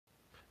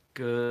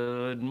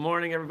Good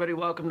morning, everybody.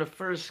 Welcome to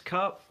First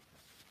Cup.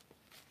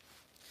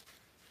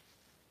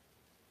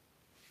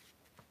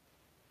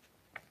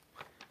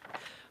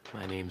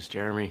 My name's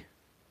Jeremy.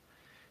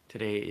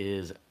 Today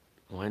is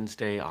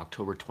Wednesday,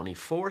 October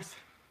 24th,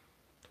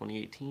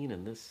 2018,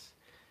 and this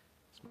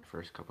is my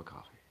first cup of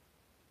coffee.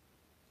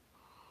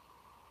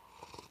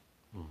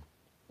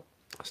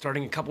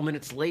 Starting a couple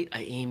minutes late,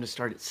 I aim to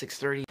start at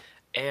 6:30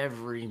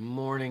 every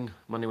morning,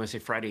 Monday, Wednesday,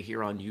 Friday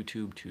here on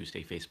YouTube,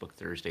 Tuesday, Facebook,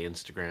 Thursday,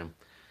 Instagram.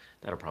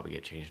 That'll probably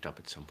get changed up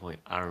at some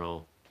point. I don't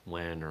know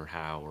when or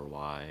how or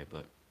why,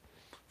 but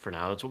for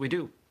now, that's what we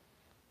do.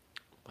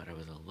 But I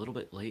was a little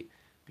bit late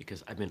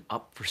because I've been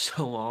up for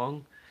so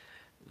long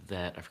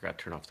that I forgot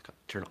to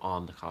turn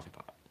on the coffee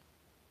pot.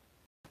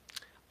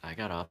 I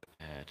got up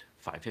at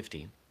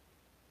 5:15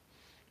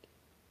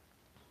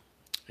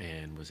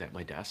 and was at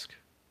my desk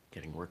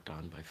getting work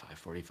done by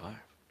 5:45.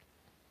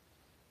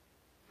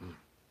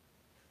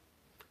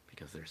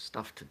 Because there's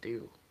stuff to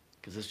do.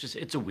 Because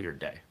it's a weird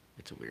day.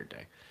 It's a weird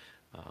day.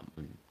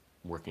 I'm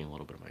working a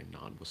little bit of my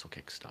non-whistle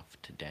kick stuff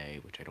today,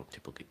 which I don't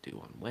typically do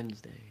on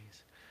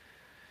Wednesdays,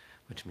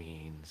 which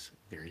means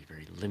very,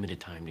 very limited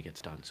time to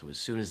get done. So as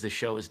soon as this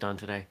show is done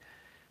today,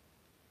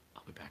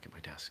 I'll be back at my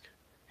desk,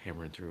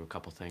 hammering through a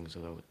couple things,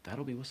 although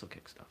that'll be whistle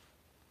kick stuff.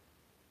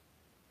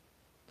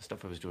 The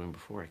stuff I was doing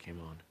before I came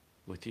on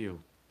with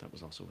you, that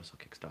was also whistle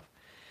kick stuff.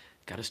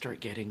 Got to start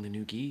getting the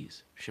new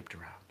gis shipped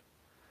around.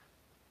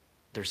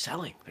 They're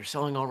selling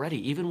already,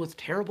 even with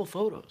terrible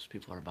photos.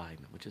 People are buying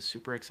them, which is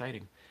super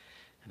exciting.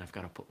 And I've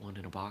got to put one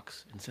in a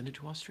box and send it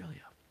to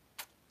Australia.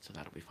 So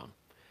that'll be fun.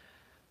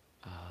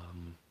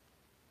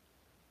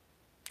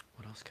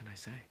 What else can I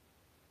say?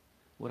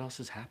 What else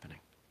is happening?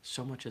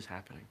 So much is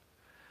happening.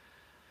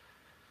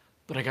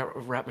 But I got to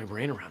wrap my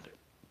brain around it.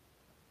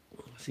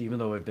 See, even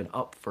though I've been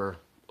up for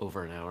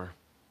over an hour,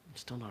 I'm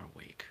still not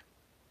awake.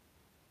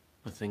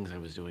 The things I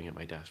was doing at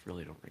my desk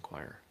really don't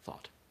require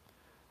thought.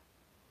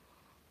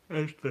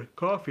 It's the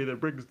coffee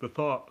that brings the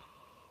thought.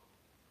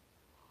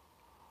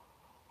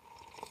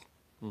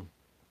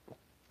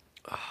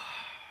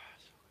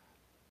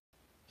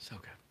 So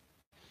good.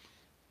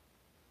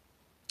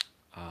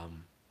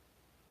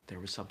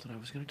 There was something I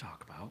was going to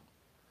talk about.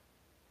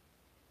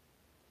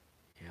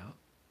 Yeah,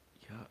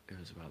 it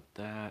was about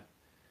that.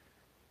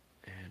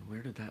 And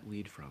where did that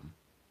lead from?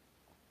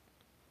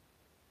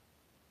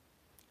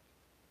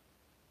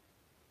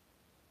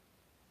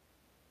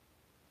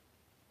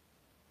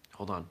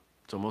 Hold on.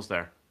 It's almost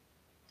there.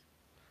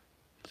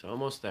 It's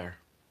almost there.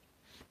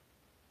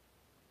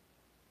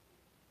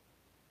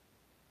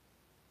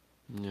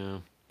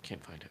 No,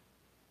 can't find it.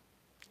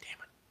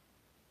 Damn it.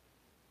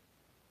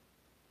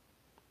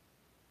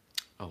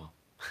 Oh well.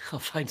 I'll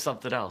find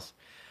something else.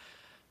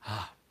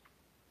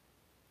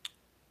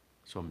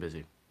 So I'm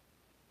busy.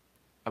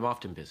 I'm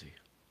often busy.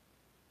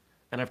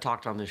 And I've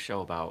talked on this show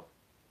about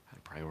how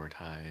to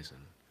prioritize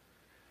and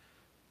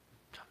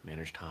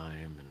manage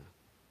time, and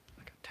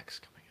I got texts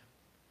coming in.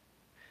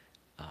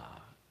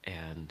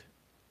 And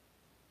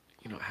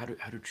how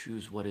to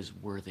choose what is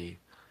worthy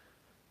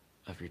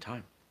of your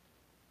time.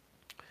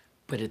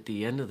 But at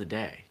the end of the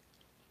day,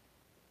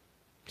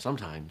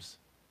 sometimes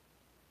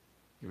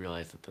you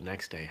realize that the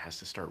next day has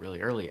to start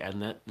really early,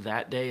 and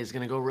that day is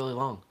going to go really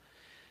long.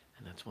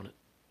 And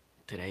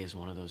today is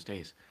one of those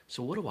days.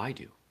 So what do I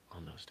do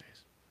on those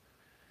days?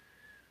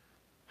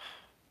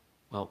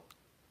 Well,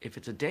 if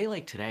it's a day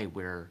like today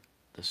where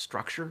the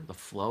structure, the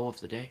flow of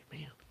the day,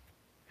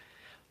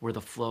 where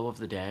the flow of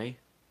the day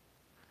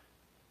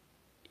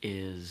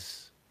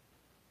is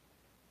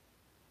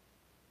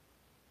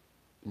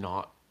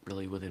not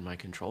really within my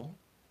control,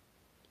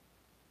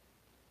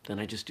 then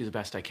I just do the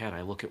best I can.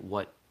 I look at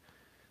what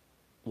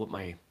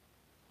my,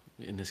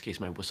 in this case,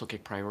 my whistle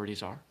kick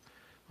priorities are.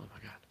 Oh my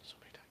God, so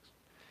many texts.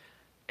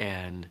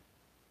 And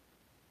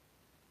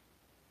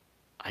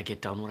I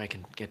get done what I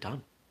can get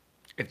done.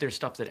 If there's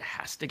stuff that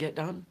has to get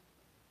done,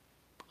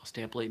 I'll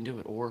stay up late and do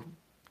it, or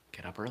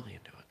get up early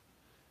and do it.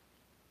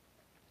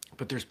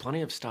 But there's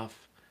plenty of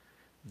stuff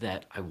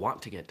that I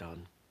want to get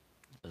done,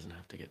 doesn't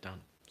have to get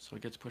done, so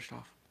it gets pushed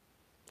off.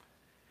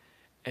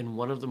 And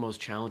one of the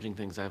most challenging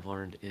things I've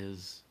learned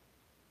is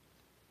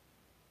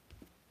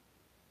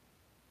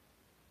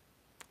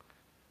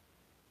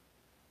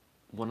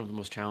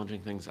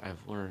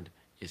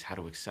how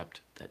to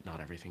accept that not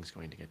everything's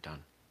going to get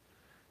done.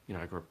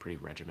 I grew up pretty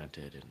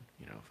regimented, and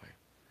if I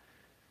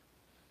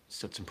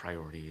set some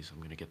priorities, I'm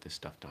going to get this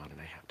stuff done,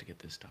 and I have to get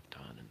this stuff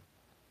done, and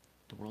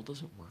the world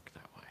doesn't work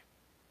that way.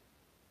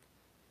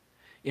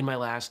 In my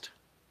last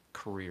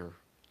career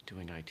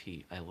doing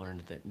IT, I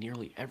learned that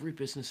nearly every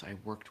business I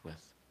worked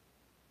with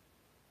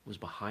was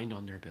behind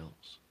on their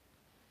bills,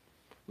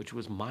 which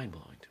was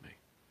mind-blowing to me.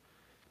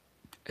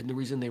 And the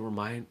reason they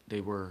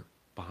were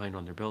behind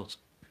on their bills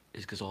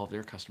is because all of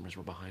their customers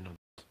were behind on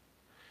bills.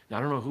 Now, I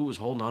don't know who was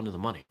holding on to the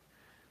money,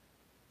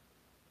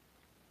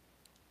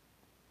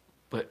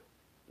 but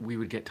we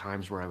would get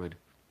times where I would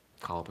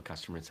call up a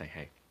customer and say,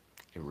 hey,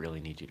 I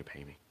really need you to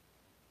pay me.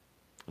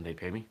 And they'd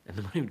pay me, and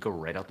the money would go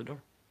right out the door.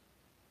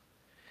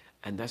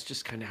 And that's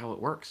just kind of how it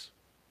works.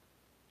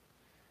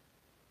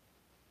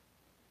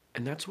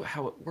 And that's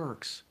how it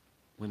works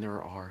when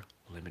there are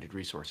limited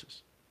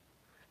resources.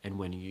 And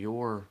when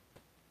your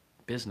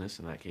business,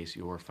 in that case,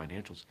 your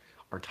financials,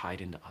 are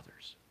tied into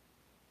others.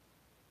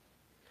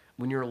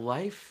 When your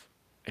life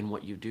and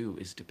what you do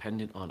is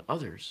dependent on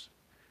others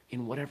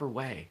in whatever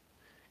way,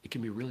 it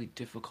can be really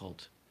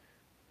difficult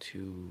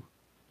to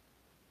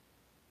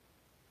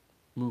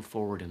move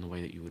forward in the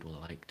way that you would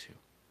like to.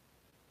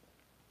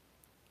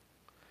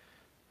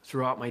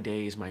 Throughout my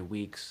days, my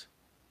weeks,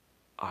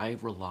 I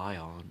rely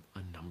on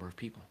a number of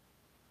people.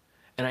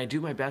 And I do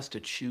my best to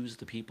choose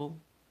the people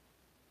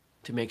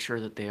to make sure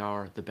that they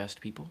are the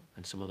best people.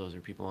 And some of those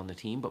are people on the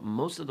team, but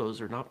most of those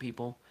are not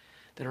people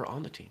that are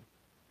on the team.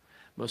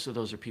 Most of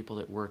those are people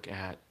that work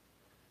at,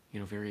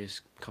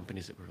 various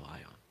companies that we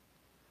rely on.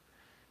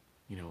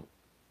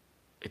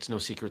 It's no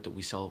secret that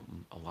we sell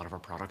a lot of our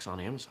products on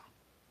Amazon.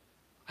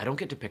 I don't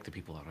get to pick the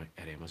people out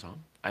at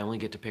Amazon. I only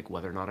get to pick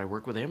whether or not I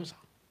work with Amazon.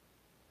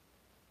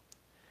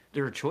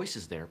 There are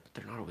choices there, but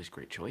they're not always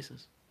great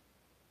choices.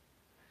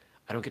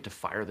 I don't get to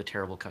fire the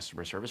terrible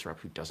customer service rep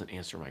who doesn't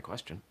answer my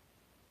question.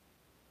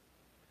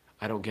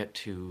 I don't get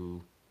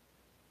to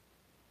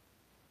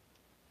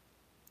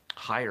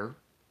hire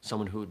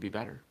someone who would be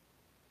better.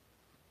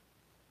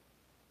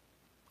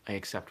 I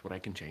accept what I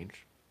can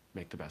change,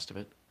 make the best of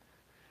it,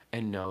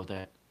 and know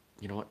that,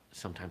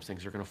 sometimes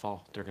things are going to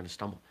fall, they're going to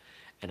stumble.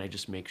 And I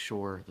just make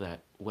sure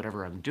that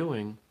whatever I'm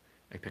doing,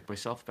 I pick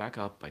myself back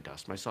up, I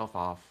dust myself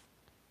off,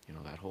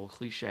 that whole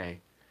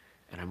cliche,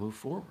 and I move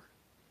forward,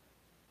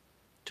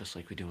 just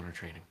like we do in our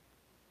training.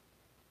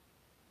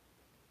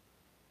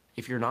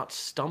 If you're not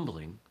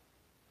stumbling,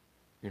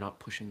 you're not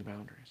pushing the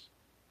boundaries.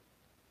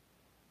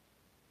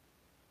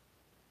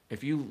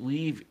 If you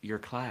leave your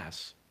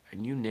class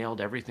and you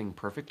nailed everything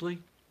perfectly,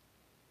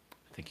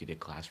 I think you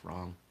did class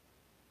wrong.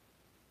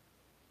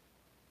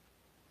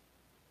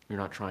 You're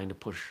not trying to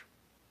push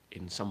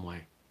in some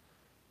way.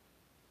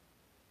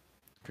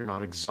 If you're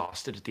not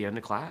exhausted at the end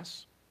of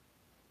class,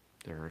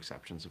 there are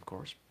exceptions, of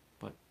course,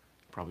 but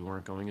you probably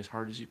weren't going as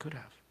hard as you could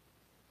have.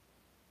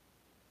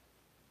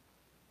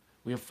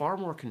 We have far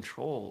more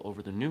control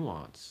over the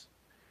nuance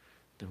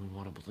than we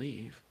want to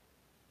believe.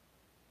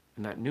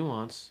 And that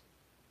nuance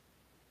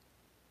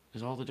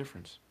is all the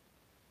difference.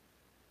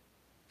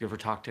 If you ever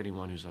talk to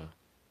anyone who's a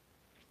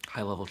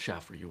high-level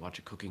chef or you watch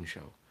a cooking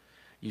show,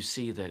 you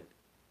see that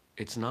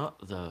it's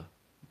not the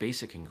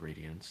basic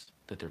ingredients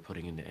that they're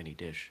putting into any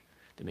dish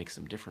that makes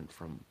them different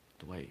from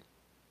the way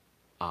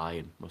I,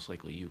 and most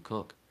likely you,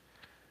 cook.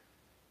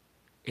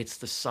 It's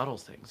the subtle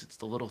things. It's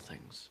the little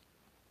things.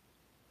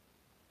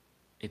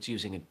 It's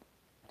using a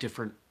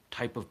different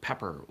type of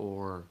pepper,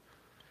 or,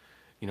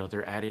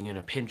 they're adding in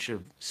a pinch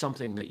of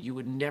something that you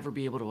would never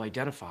be able to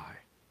identify,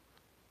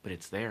 but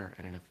it's there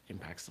and it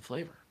impacts the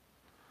flavor.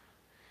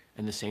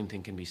 And the same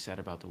thing can be said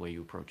about the way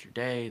you approach your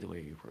day, the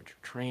way you approach your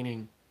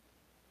training.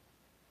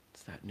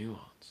 It's that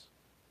nuance.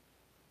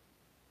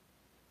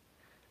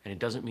 And it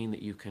doesn't mean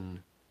that you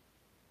can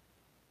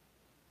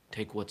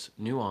take what's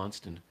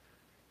nuanced and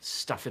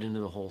stuff it into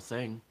the whole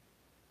thing.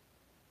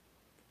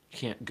 You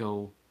can't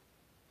go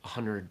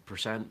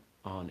 100%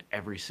 on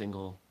every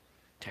single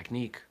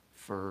technique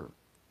for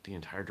the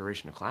entire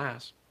duration of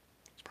class.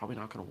 It's probably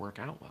not going to work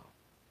out well.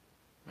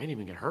 You might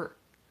even get hurt.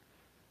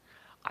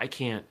 I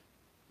can't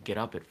get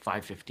up at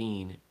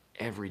 5:15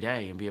 every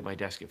day and be at my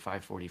desk at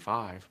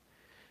 5:45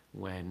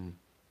 when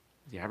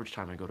the average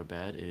time I go to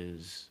bed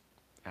is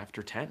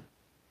after 10.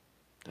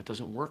 That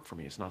doesn't work for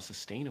me. It's not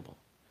sustainable.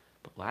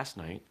 But last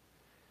night,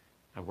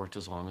 I worked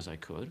as long as I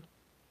could,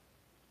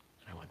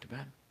 and I went to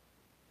bed.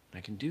 And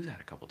I can do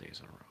that a couple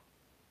days in a row.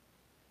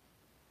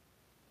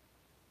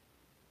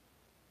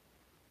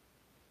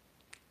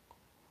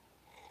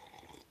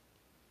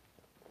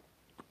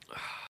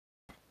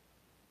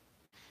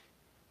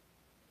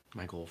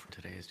 My goal for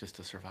today is just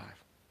to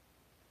survive.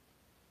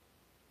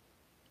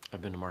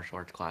 I've been to martial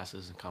arts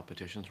classes and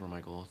competitions where my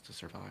goal is to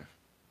survive.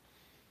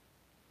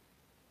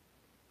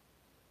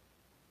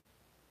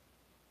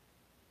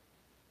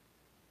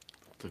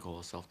 The goal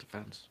is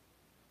self-defense,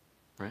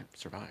 right?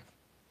 Survive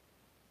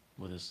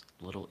with as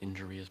little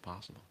injury as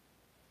possible.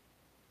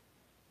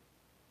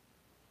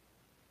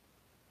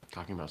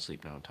 Talking about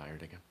sleep now, I'm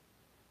tired again.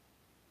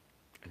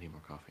 I need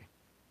more coffee.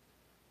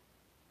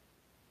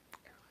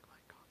 I really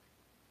like coffee.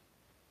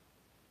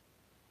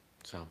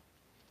 So,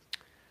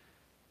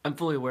 I'm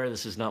fully aware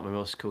this is not my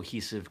most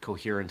cohesive,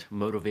 coherent,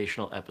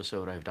 motivational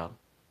episode I've done.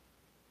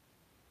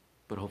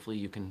 But hopefully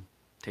you can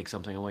take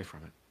something away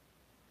from it.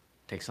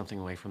 Take something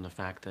away from the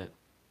fact that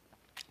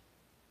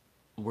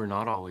we're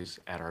not always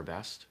at our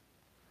best.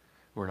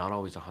 We're not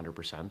always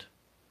 100%.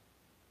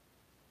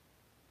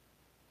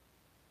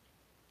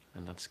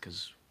 And that's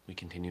because we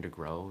continue to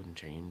grow and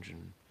change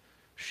and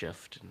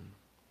shift and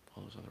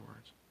all those other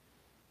words.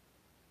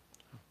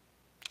 So,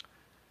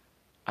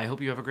 I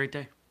hope you have a great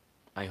day.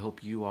 I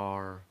hope you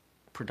are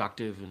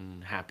productive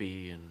and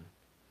happy and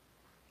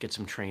get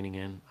some training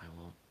in. I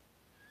will.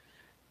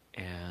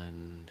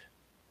 And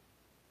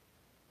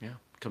yeah,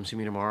 come see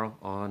me tomorrow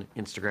on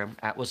Instagram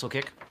at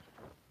Whistlekick.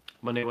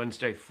 Monday,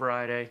 Wednesday,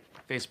 Friday,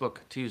 Facebook,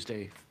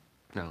 Tuesday,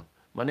 no,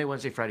 Monday,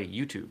 Wednesday, Friday,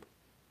 YouTube.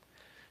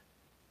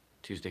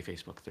 Tuesday,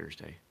 Facebook,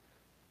 Thursday,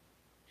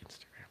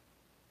 Instagram.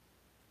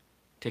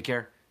 Take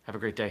care. Have a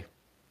great day.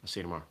 I'll see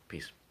you tomorrow.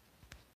 Peace.